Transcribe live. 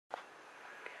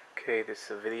Okay, this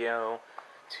is a video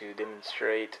to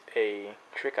demonstrate a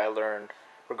trick I learned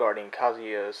regarding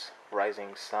Kazuya's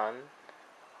rising sun,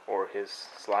 or his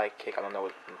slide kick. I don't know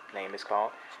what the name is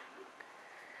called.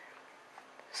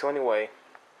 So anyway,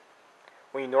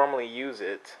 when you normally use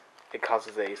it, it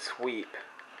causes a sweep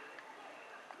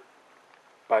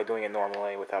by doing it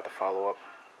normally without the follow-up.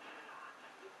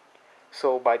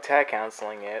 So by tag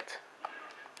canceling it,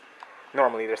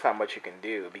 normally there's not much you can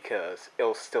do because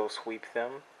it'll still sweep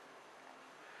them.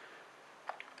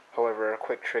 However, a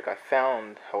quick trick I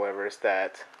found, however, is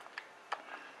that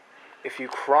if you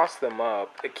cross them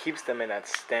up, it keeps them in that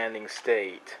standing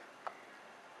state.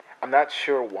 I'm not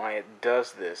sure why it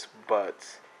does this,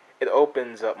 but it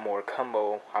opens up more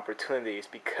combo opportunities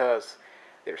because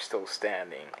they're still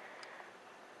standing.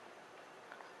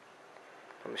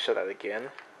 Let me show that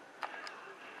again.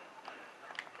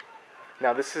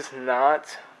 Now this is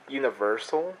not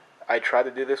universal. I tried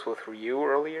to do this with Ryu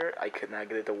earlier. I could not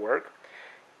get it to work.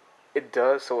 It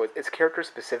does, so it's character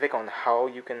specific on how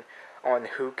you can, on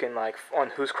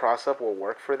whose cross up will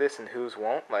work for this and whose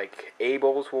won't. Like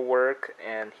Abel's will work,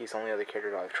 and he's the only other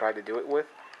character that I've tried to do it with.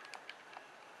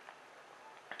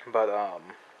 But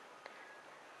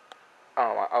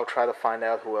I'll try to find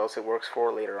out who else it works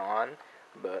for later on.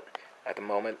 But at the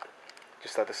moment,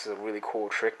 just thought this is a really cool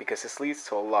trick because this leads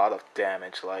to a lot of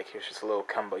damage. Like here's just a little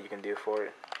combo you can do for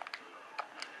it.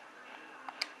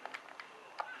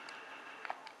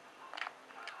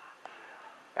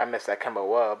 I messed that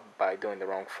combo up by doing the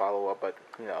wrong follow-up, but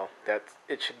you know that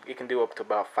it can do up to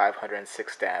about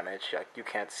 506 damage. You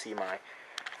can't see my.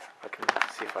 I can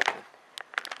see if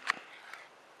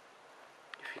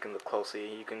you can look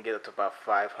closely, you can get up to about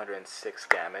 506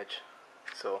 damage.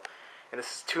 So, and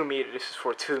this is 2 meters. This is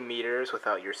for 2 meters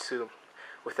without your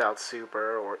without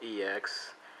super or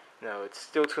EX. No, it's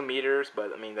still 2 meters,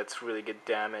 but I mean that's really good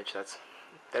damage. That's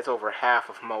over half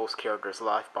of most characters'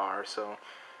 life bar. So.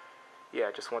 Yeah,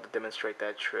 I just want to demonstrate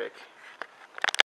that trick.